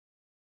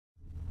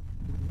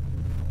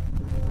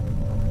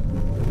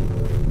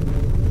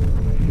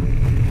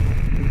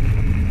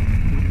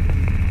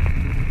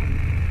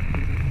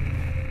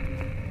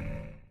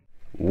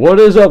What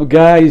is up,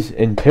 guys?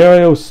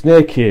 Imperial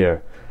Snake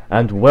here,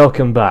 and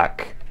welcome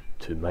back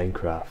to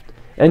Minecraft.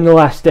 In the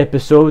last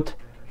episode,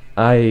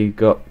 I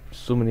got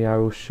so many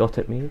arrows shot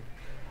at me,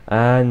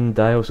 and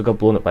I also got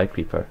blown up by a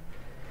creeper.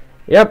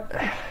 Yep,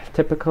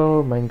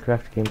 typical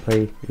Minecraft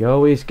gameplay. You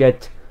always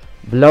get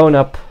blown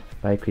up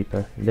by a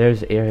creeper. There's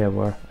the area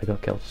where I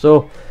got killed.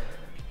 So,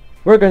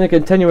 we're going to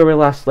continue where we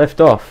last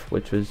left off,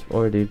 which was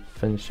already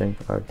finishing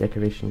our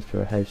decorations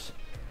to our house.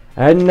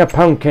 And the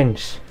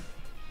pumpkins!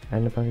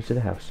 And the pumpkins to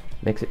the house.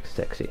 Makes it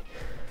sexy.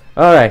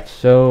 Alright,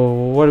 so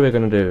what are we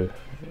going to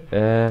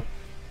do?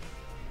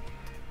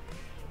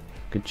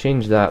 Could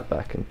change that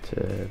back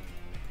into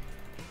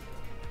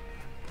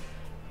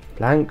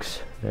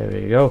planks. There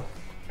we go.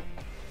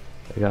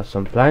 We got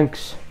some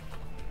planks.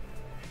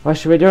 What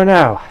should we do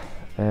now?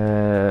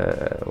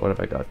 What have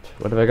I got?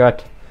 What have I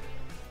got?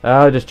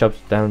 I'll just chop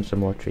down some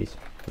more trees.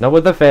 Not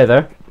with the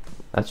feather.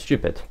 That's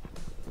stupid.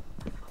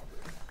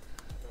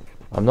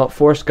 I'm not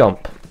Forrest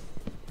Gump.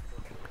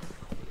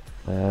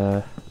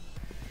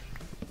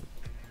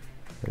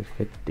 Let's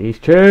get these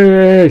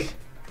trees.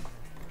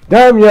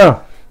 Damn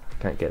you!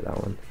 Can't get that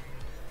one.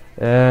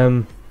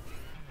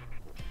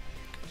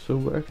 So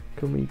where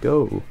can we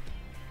go?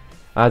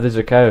 Ah, there's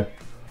a cow.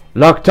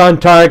 Locked on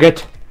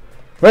target.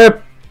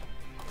 Whip.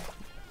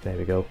 There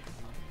we go.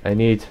 I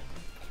need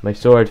my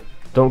sword.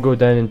 Don't go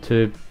down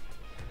into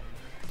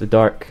the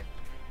dark.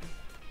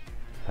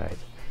 Alright.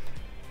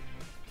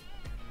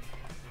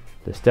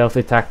 The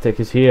stealthy tactic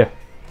is here.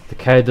 The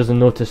cow doesn't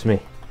notice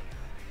me.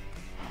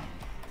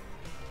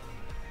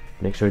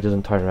 Make sure he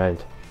doesn't turn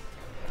around.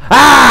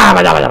 Ah!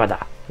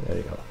 There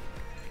we go.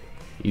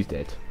 He's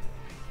dead.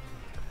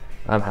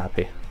 I'm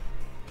happy.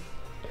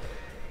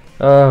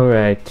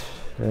 Alright.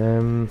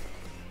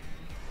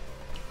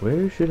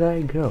 Where should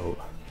I go?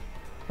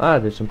 Ah,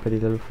 there's some pretty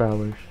little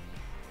flowers.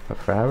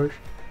 Flowers?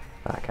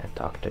 I can't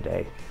talk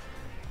today.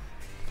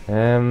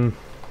 There's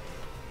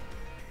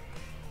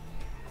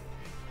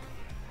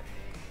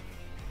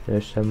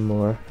some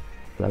more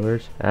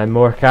flowers and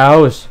more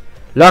cows.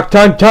 Locked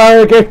on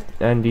target,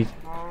 and he's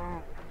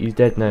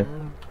dead now.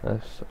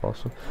 That's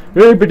awesome.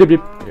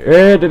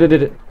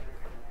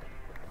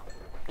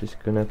 Just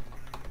gonna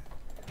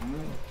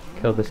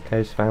kill this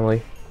cow's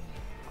family.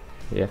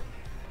 Yeah,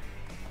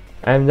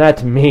 I'm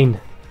that mean.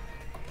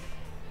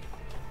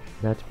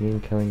 Not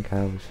mean killing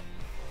cows.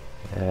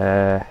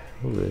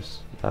 Who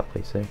is that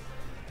place there?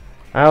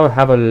 I'll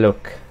have a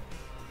look.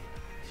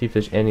 See if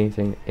there's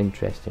anything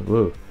interesting.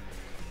 Whoa.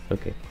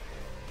 Okay.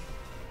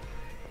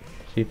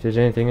 See if there's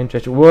anything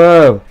interesting.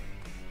 Whoa!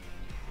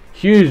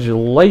 Huge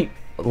light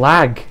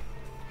lag.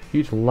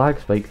 Huge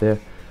lag spike there.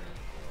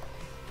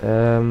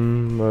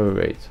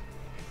 Alright.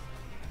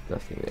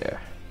 Nothing there.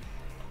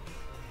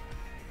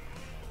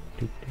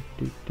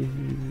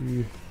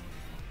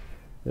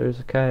 There's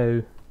a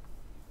cow.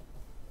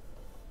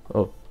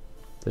 Oh,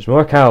 there's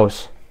more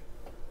cows.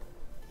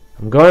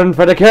 I'm going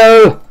for the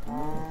kill!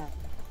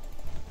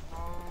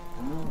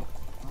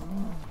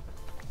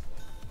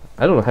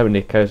 I don't know how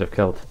many cows I've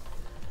killed.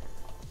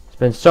 It's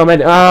been so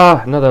many.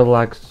 Ah, another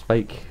lag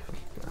spike.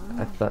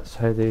 If that's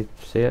how they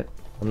say it,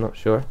 I'm not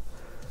sure.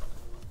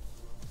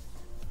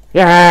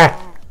 Yeah.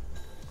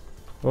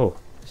 Oh,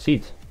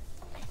 seeds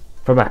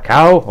from a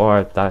cow,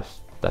 or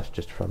that's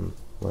just from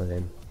one of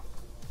them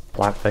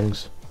black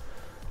things.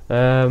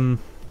 How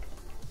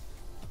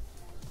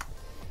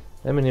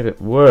many of it?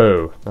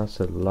 Whoa,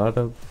 that's a lot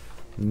of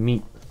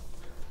meat.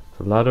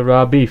 A lot of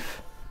raw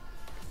beef.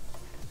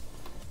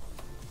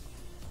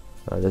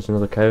 There's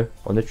another cow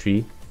on the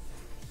tree,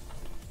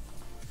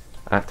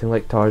 acting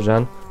like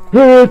Tarzan.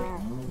 I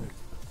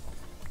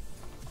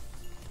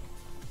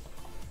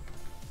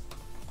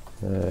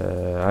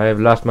have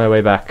lost my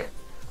way back.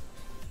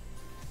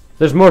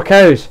 There's more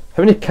cows.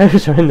 How many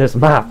cows are in this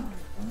map?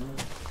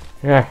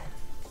 Yeah.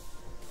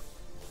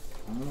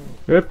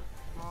 Whoop.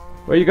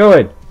 Where are you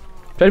going?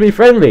 Try to be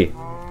friendly.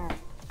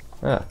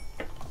 Ah.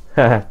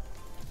 Haha.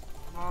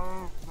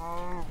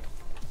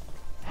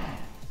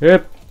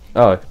 Yep.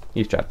 Oh,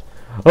 he's trapped.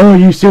 Oh,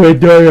 you're so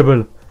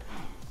adorable.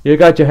 You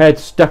got your head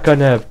stuck on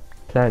a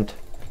plant.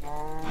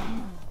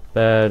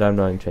 But I'm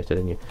not interested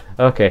in you.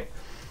 Okay.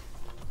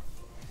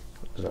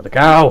 There's another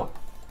cow.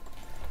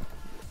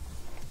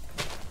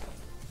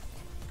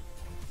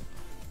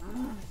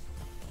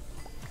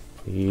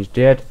 He's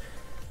dead.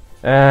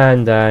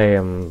 And I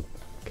am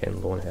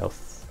getting low on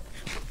health.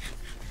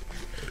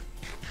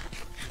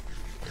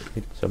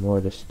 Need some more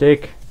of the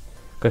steak.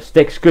 Because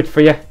steak's good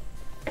for you.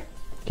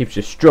 Keeps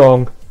you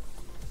strong.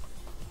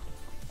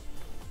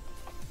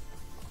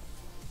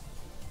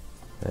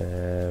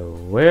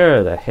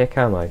 Where the heck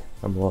am I?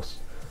 I'm lost.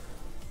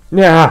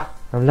 Yeah,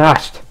 I'm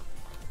lost.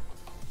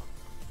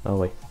 Oh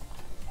wait.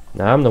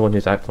 Now I'm the one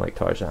who's acting like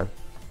Tarzan.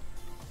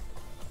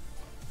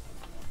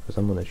 Because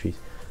I'm on the trees.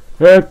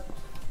 Yeah,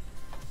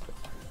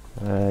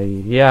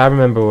 I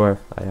remember where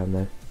I am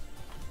now.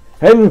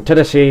 Into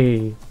the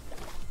sea.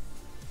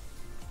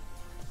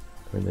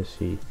 We're in the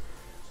sea.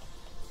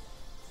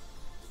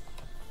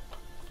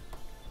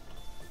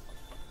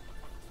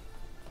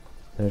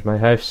 There's my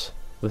house.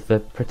 with the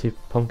pretty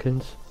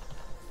pumpkins.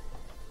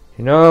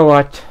 You know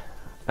what?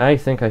 I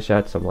think I should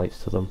add some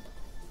lights to them.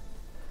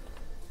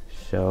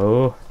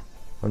 So,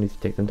 I need to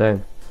take them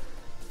down.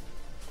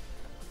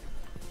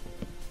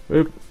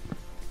 Boop.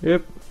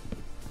 Yep.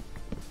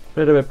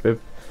 Boop, boop.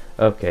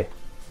 Okay.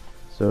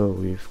 So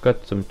we've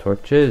got some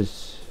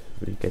torches.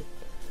 We get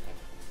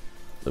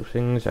those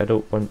things. I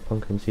don't want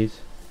pumpkin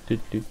seeds. There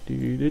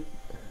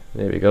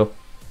we go.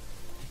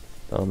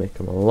 That'll make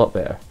them a lot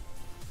better.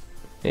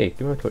 Hey,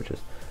 give me my torches.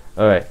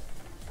 Alright.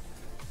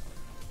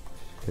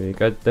 We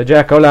got the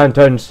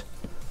jack-o'-lanterns.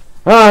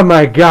 Oh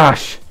my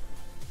gosh!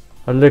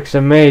 That looks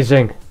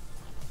amazing.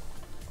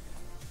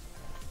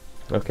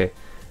 Okay.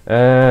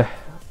 Birch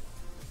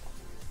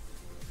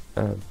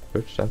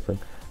sapling.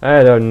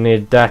 I don't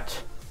need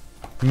that.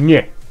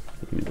 Yeah.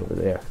 Use over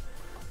there.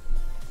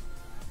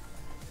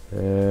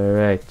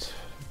 Right.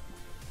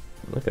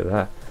 Look at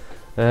that.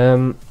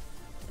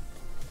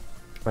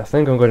 I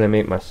think I'm going to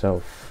make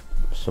myself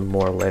some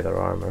more leather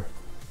armor.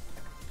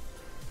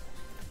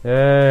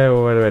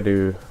 What do I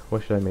do?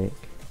 What should I make?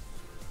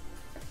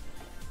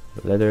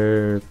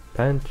 Leather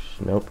pants?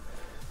 Nope.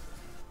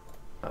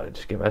 I'll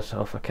just give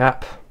myself a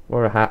cap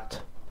or a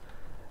hat.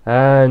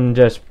 And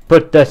just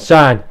put this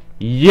on.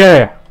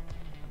 Yeah!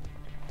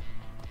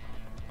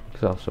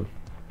 Looks awesome.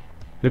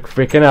 Look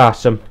freaking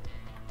awesome.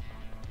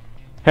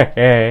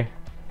 Hey.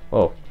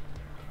 Oh.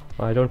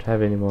 I don't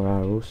have any more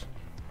arrows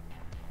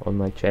on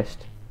my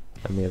chest.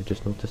 I may have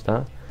just noticed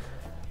that.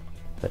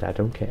 But I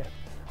don't care.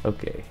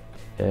 Okay.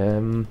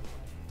 There's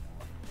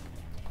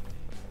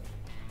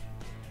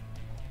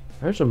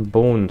some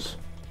bones.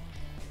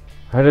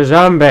 There's a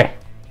zombie!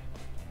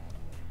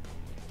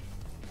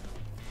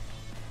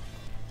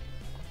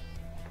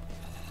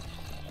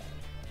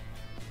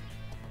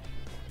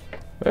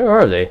 Where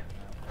are they?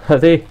 Are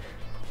they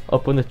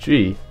up on the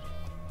tree?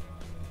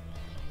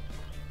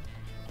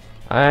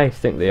 I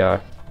think they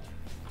are.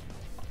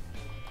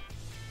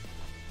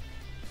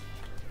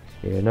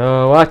 You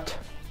know what?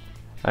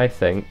 I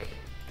think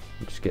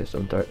just get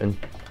some dirt and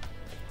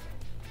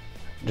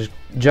just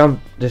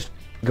jump, just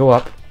go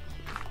up,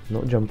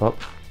 not jump up.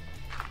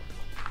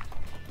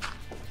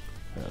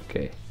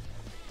 Okay.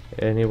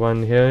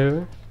 Anyone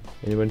here?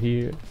 Anyone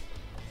here?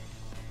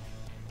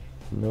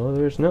 No,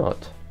 there's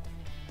not.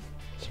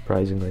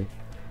 Surprisingly.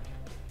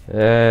 What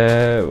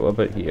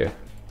about here?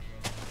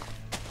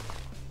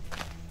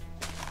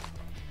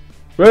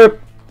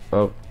 Whoop!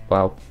 Oh,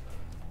 wow.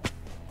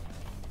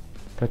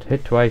 Got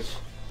hit twice.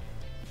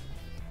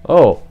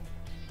 Oh!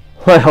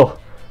 Well,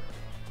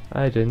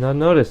 I did not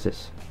notice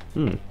this.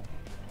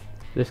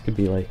 This could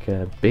be like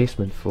a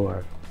basement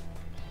for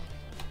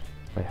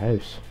my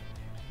house.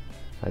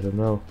 I don't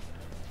know.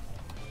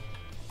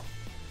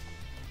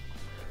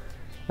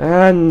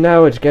 And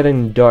now it's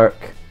getting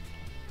dark,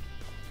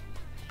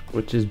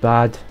 which is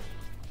bad.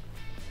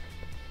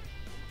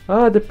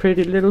 Ah, the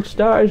pretty little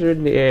stars are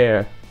in the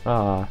air.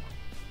 Ah,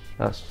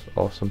 that's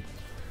awesome.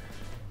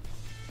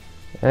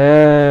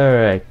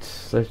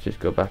 Alright, let's just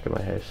go back in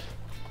my house.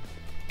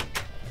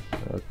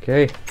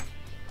 Okay.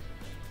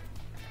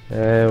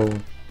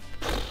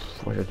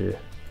 What do I do?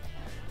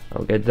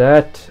 I'll get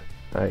that.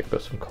 I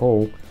got some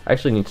coal. I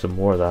actually need some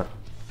more of that.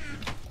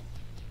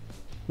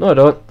 No, I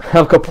don't.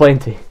 I've got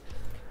plenty.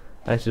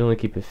 I should only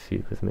keep a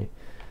few with me.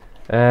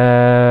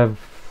 Why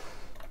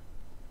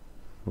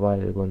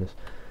did I go on this?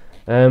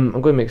 I'm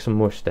going to make some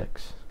more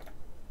sticks.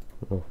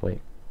 Oh,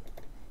 wait.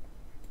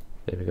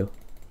 There we go.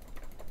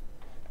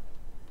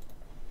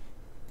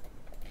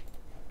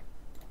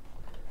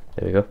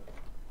 There we go.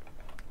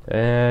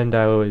 And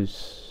I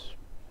was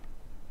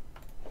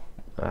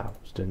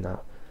doing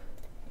that.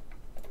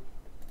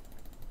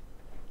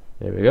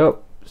 There we go.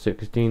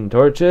 16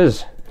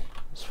 torches.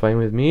 It's fine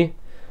with me.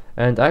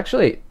 And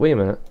actually, wait a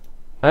minute.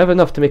 I have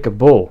enough to make a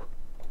bow.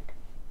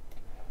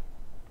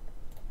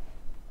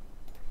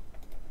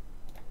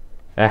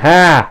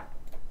 Aha!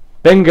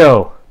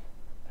 Bingo!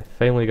 I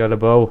finally got a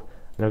bow.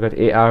 And I've got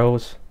 8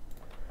 arrows.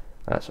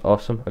 That's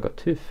awesome. I got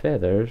 2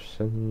 feathers,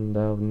 and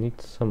I'll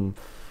need some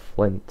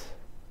flint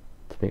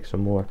to make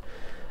some more.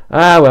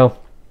 Ah well.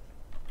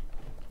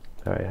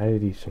 Alright, how are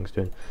these things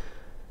doing?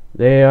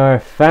 They are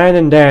fine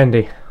and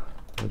dandy.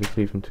 I'll just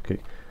leave them to cook.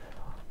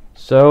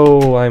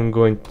 So I'm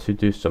going to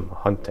do some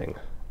hunting.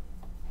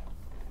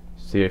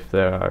 See if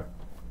there are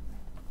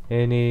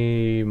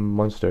any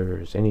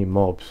monsters, any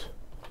mobs.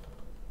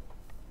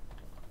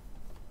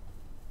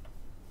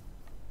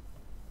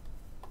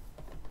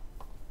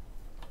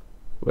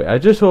 Wait, I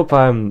just hope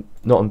I'm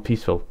not on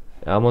peaceful.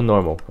 I'm on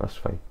normal, that's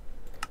fine.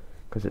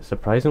 Because it's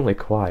surprisingly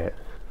quiet.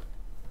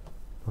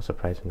 Not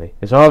surprisingly.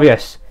 It's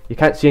obvious! You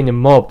can't see any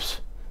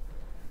mobs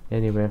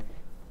anywhere.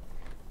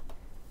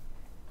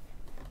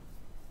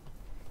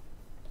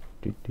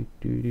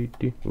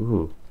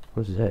 Ooh,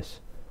 what's this?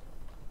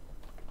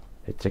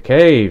 It's a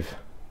cave!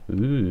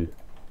 Ooh.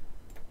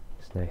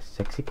 It's a nice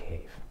sexy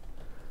cave.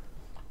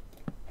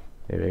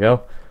 There we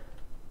go.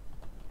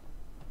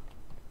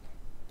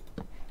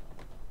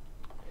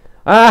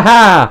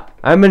 Aha!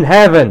 I'm in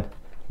heaven!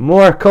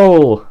 More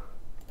coal!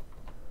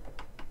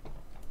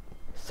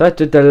 Such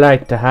a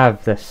delight to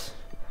have this.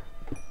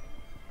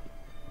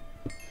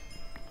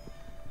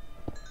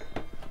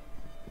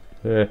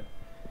 I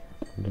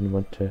didn't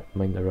want to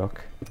mine the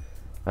rock.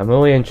 I'm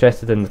only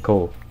interested in the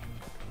coal.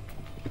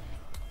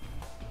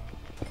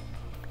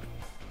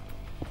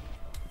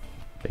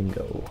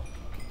 Bingo.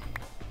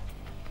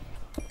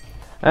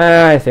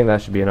 I think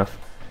that should be enough.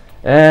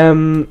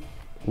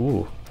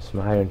 Ooh,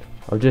 some iron.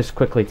 I'll just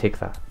quickly take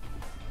that.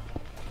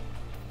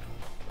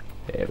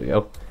 There we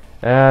go.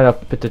 And I'll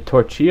put the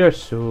torch here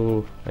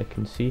so I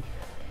can see.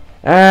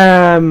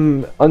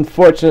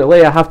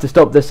 Unfortunately, I have to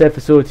stop this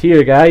episode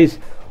here, guys.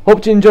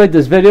 Hope you enjoyed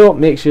this video.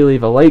 Make sure you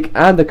leave a like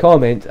and a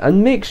comment,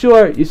 and make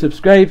sure you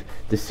subscribe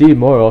to see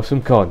more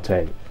awesome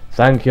content.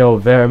 Thank you all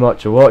very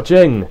much for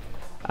watching,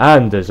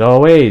 and as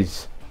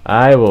always,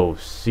 I will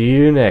see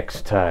you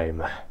next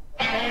time.